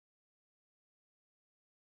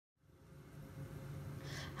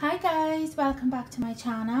Hi guys, welcome back to my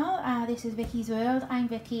channel. This is Vicky's World. I'm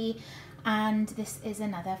Vicky and this is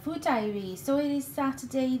another food diary. So it is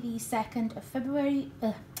Saturday the 2nd of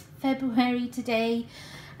February today,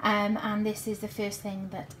 and this is the first thing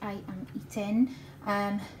that I am eating.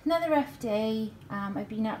 Another rough day. I've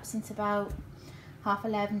been up since about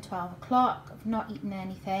 11:30, 12 o'clock. I've not eaten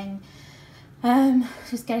anything.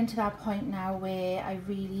 Just getting to that point now where I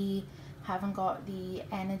really haven't got the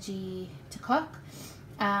energy to cook.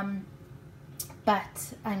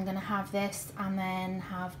 But I'm gonna have this and then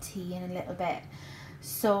have tea in a little bit.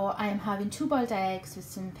 So I am having 2 boiled eggs with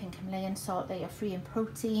some pink Himalayan salt. They are free in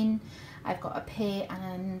protein. I've got a pear and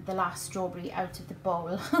then the last strawberry out of the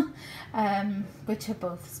bowl, which are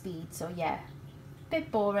both speed. So yeah,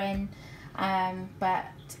 bit boring, but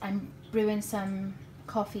I'm brewing some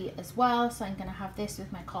coffee as well. So I'm gonna have this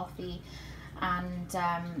with my coffee, and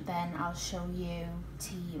then I'll show you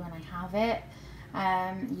tea when I have it.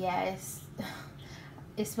 Yeah,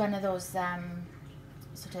 it's one of those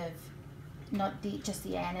sort of not just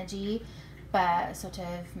the energy, but sort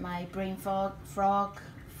of my brain fog,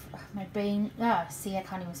 my brain, see, I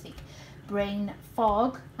can't even speak. Brain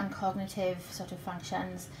fog and cognitive sort of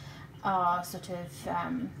functions are sort of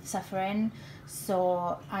suffering.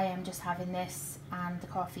 So I am just having this and the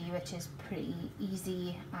coffee, which is pretty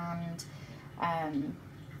easy, and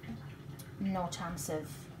no chance of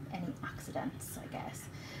any accidents, I guess.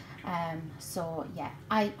 So yeah,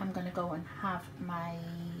 I am gonna go and have my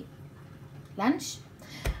lunch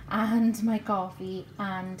and my coffee,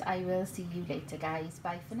 and I will see you later guys.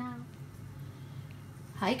 Bye for now.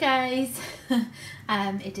 Hi guys.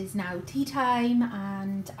 It is now tea time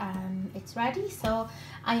and it's ready. So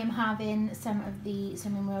I am having some of the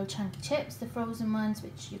Slimming World chunky chips, the frozen ones,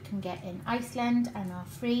 which you can get in Iceland and are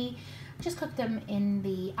free. Just cook them in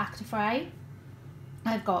the Actifry.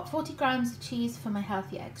 I've got 40 grams of cheese for my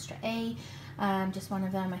healthy extra A, just one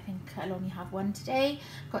of them. I think I'll only have one today.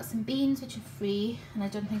 Got some beans, which are free, and I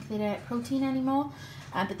don't think they're protein anymore,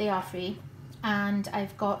 but they are free. And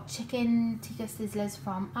I've got chicken tikka sizzlers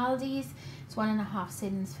from Aldi's. It's 1.5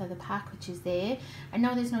 cents for the pack, which is there. I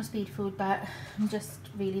know there's no speed food, but I'm just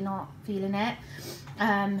really not feeling it.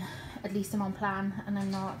 At least I'm on plan and I'm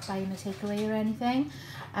not buying a takeaway or anything.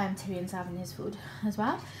 Tyrion's having his food as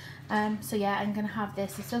well. So yeah, I'm gonna have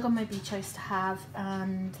this. I've still got my Be Choice to have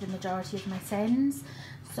and the majority of my sins.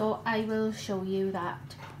 So I will show you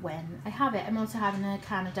that when I have it. I'm also having a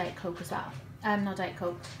can of Diet Coke as well. Not Diet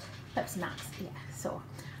Coke, Pepsi Max, yeah. So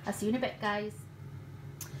I'll see you in a bit guys.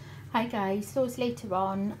 Hi guys, so it's later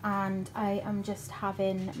on and I am just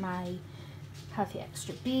having my Healthy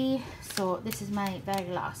Extra B. So this is my very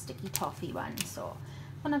last sticky toffee one, so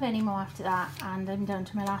I won't have any more after that, and I'm down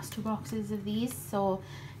to my last 2 boxes of these. So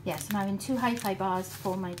yes, I'm having 2 hi-fi bars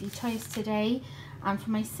for my Be Choice today, and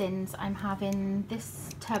for my sins I'm having this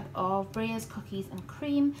tub of Breyers cookies and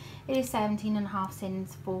cream. It is 17.5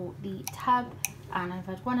 cents for the tub, and I've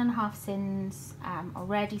had 1.5 cents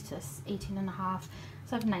already, so it's 18.5,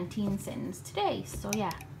 so I have 19 cents today. So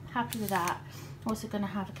yeah, happy with that. Also gonna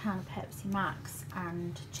have a can of Pepsi Max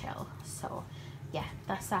and chill. So yeah,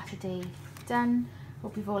 that's Saturday done.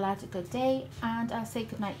 Hope you've all had a good day, and I'll say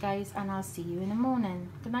good night guys, and I'll see you in the morning.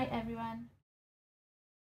 Good night everyone.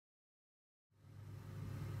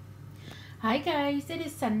 Hi guys, it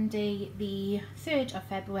is Sunday the 3rd of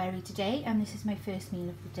February today, and this is my first meal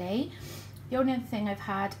of the day. The only other thing I've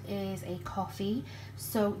had is a coffee.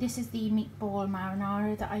 So this is the meatball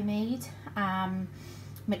marinara that I made,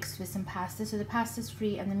 mixed with some pasta. So the pasta's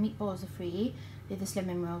free and the meatballs are free. They're the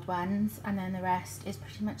Slimming World ones, and then the rest is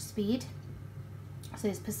pretty much speed. So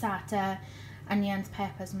there's passata, onions,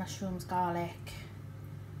 peppers, mushrooms, garlic,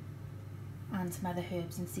 and some other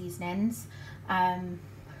herbs and seasonings.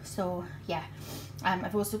 So yeah,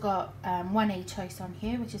 I've also got 1 A choice on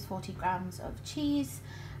here, which is 40 grams of cheese,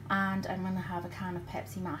 and I'm going to have a can of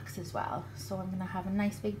Pepsi Max as well. So I'm going to have a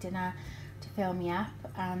nice big dinner to fill me up,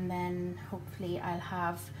 and then hopefully I'll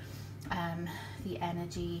have the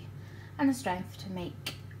energy and the strength to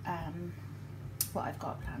make what I've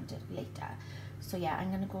got planned later. So yeah, I'm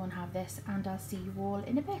going to go and have this, and I'll see you all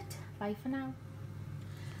in a bit. Bye for now.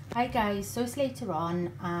 Hi guys, so it's later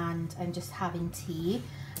on and I'm just having tea.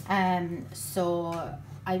 So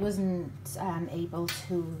I wasn't able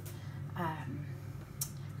to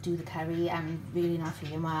do the curry. I'm really not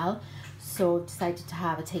feeling well, so decided to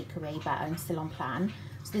have a takeaway, but I'm still on plan.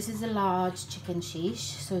 So this is a large chicken sheesh,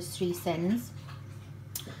 so it's 3 cents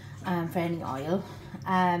for any oil.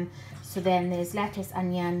 So then there's lettuce,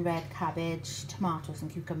 onion, red cabbage, tomatoes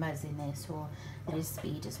and cucumbers in there, so there is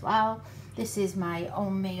speed as well. This is my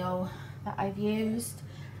own mayo that I've used,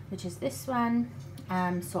 which is this one.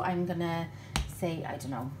 So I'm gonna say, I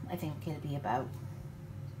don't know, I think it'll be about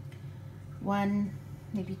 1,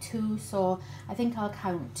 maybe 2. So I think I'll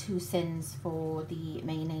count 2 sins for the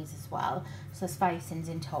mayonnaise as well. So there's 5 sins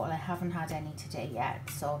in total. I haven't had any today yet.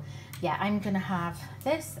 So yeah, I'm gonna have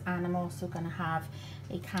this, and I'm also gonna have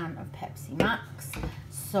a can of Pepsi Max.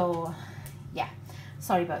 So yeah,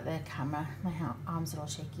 sorry about the camera, my arms are all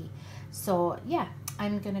shaky. So yeah,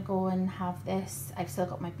 I'm gonna go and have this. I've still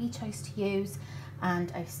got my Be Choice to use,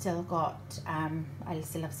 and I've still got I'll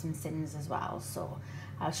still have some sins as well, so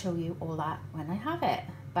I'll show you all that when I have it.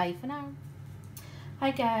 Bye for now.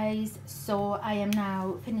 Hi guys, so I am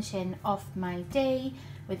now finishing off my day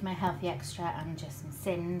with my Healthy Extra and just some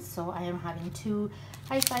sins. So I am having 2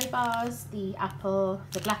 Hi-Fi bars, the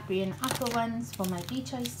blackberry and apple ones for my Be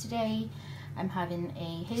Choice today. I'm having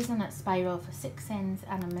a hazelnut spiral for 6 sins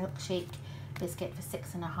and a milkshake biscuit for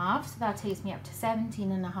 6.5, so that takes me up to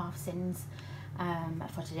 17.5 sins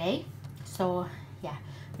for today. So yeah,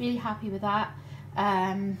 really happy with that.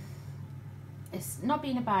 It's not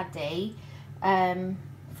been a bad day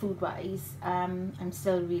food wise. I'm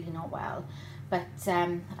still really not well, but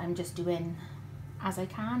I'm just doing as I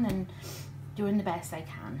can and doing the best I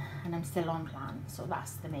can, and I'm still on plan, so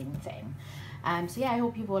that's the main thing. So yeah, I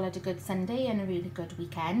hope you've all had a good Sunday and a really good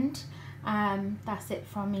weekend. That's it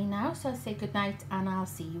from me now, so I'll say good night and I'll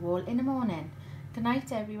see you all in the morning. Good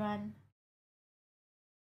night everyone.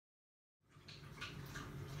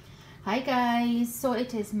 Hi guys, so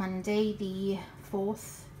it is Monday the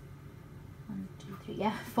 4th,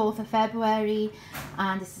 4th of February,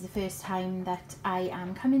 and this is the first time that I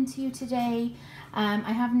am coming to you today.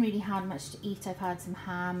 I haven't really had much to eat. I've had some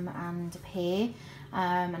ham and a pear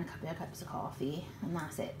and a couple of cups of coffee, and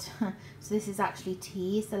that's it. So this is actually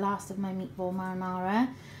tea. It's the last of my meatball marinara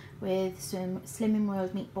with some Slimming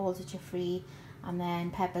World meatballs which are free, and then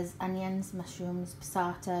peppers, onions, mushrooms,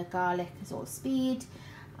 passata, garlic is all speed,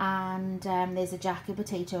 and there's a jacket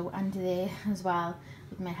potato under there as well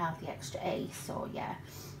with my Healthy Extra A. So yeah,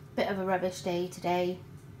 bit of a rubbish day today,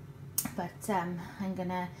 but I'm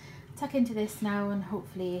gonna tuck into this now and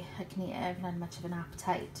hopefully I can eat it. I haven't had much of an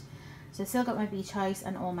appetite. So I've still got my Be Choice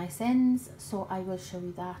and all my sins, so I will show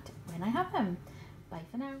you that when I have them. Bye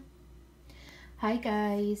for now. Hi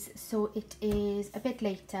guys, so it is a bit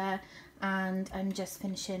later and I'm just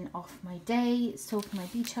finishing off my day. So for my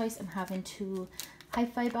Be Choice, I'm having 2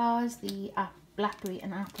 Hi-Fi bars, the blackberry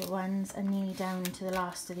and apple ones. I'm nearly down to the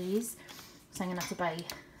last of these, so I'm gonna have to buy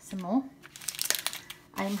some more.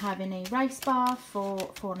 I'm having a rice bar for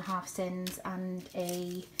 4.5 cents and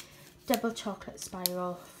a double chocolate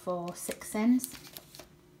spiral for 6 cents.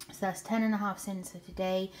 So that's 10.5 cents for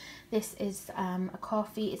today. This is a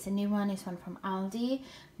coffee. It's a new one. It's one from Aldi.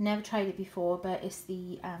 Never tried it before, but it's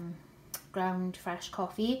the ground fresh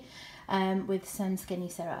coffee with some skinny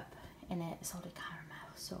syrup in it, salted caramel.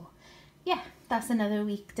 So yeah, that's another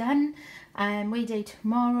week done. Weigh day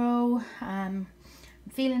tomorrow. I'm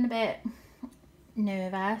feeling a bit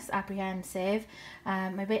nervous, apprehensive.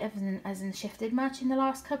 My weight hasn't shifted much in the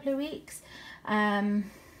last couple of weeks. I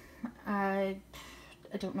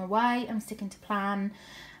don't know why. I'm sticking to plan.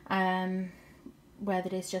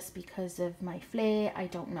 Whether it's just because of my flare, I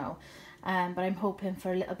don't know. But I'm hoping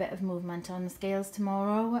for a little bit of movement on the scales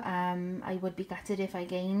tomorrow. I would be gutted if I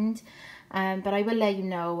gained, but I will let you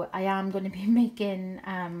know. I am going to be making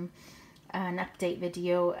an update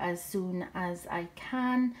video as soon as I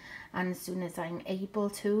can and as soon as I'm able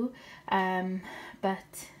to.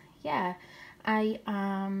 But yeah, I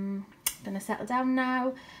am gonna settle down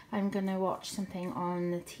now. I'm gonna watch something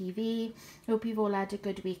on the TV. Hope you've all had a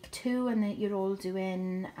good week too and that you're all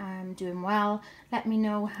doing well. Let me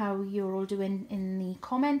know how you're all doing in the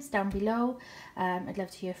comments down below. I'd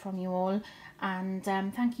love to hear from you all, and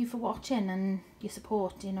thank you for watching and your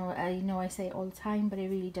support. You know I say it all the time, but it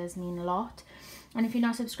really does mean a lot. And if you're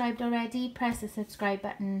not subscribed already, press the subscribe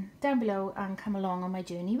button down below and come along on my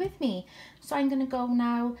journey with me. So I'm going to go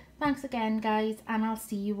now. Thanks again, guys, and I'll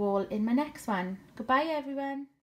see you all in my next one. Goodbye, everyone.